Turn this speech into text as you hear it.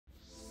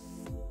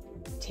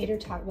tater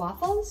tot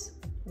waffles,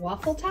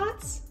 waffle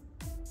tots.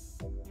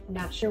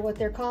 Not sure what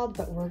they're called,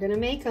 but we're gonna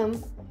make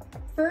them.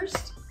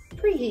 First,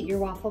 preheat your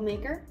waffle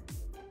maker.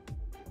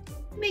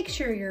 Make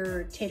sure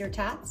your tater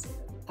tots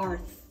are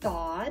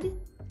thawed.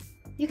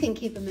 You can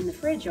keep them in the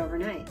fridge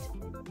overnight.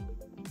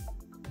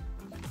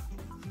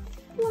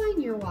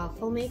 Line your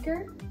waffle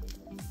maker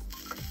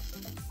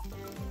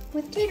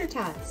with tater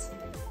tots.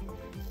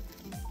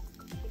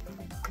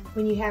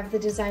 When you have the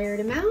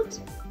desired amount,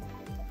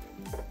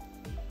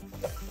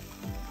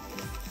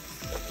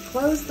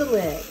 close the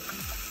lid.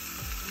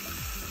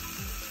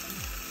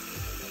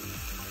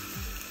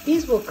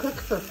 These will cook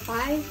for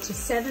 5 to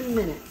 7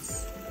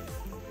 minutes.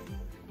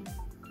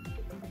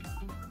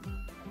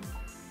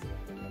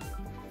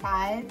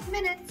 5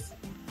 minutes.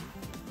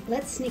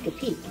 Let's sneak a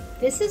peek.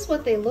 This is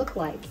what they look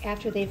like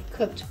after they've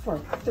cooked for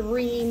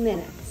 3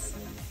 minutes.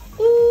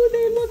 Ooh,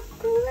 they look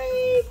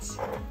great.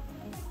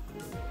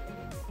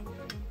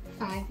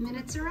 5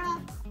 minutes are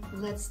up.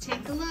 Let's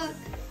take a look.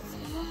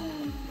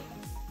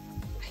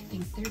 I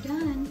think they're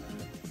done.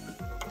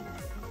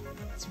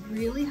 It's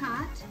really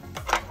hot.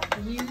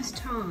 Use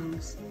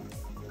tongs.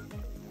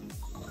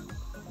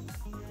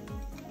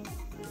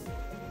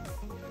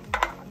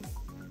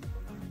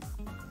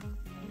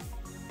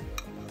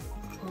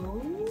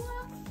 Oh,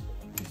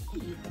 he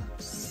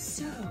looks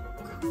so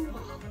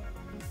cool.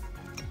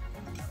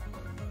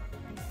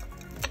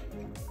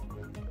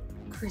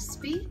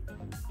 Crispy,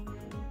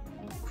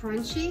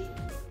 crunchy.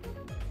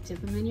 Dip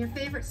them in your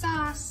favorite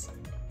sauce.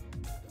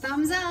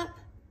 Thumbs up.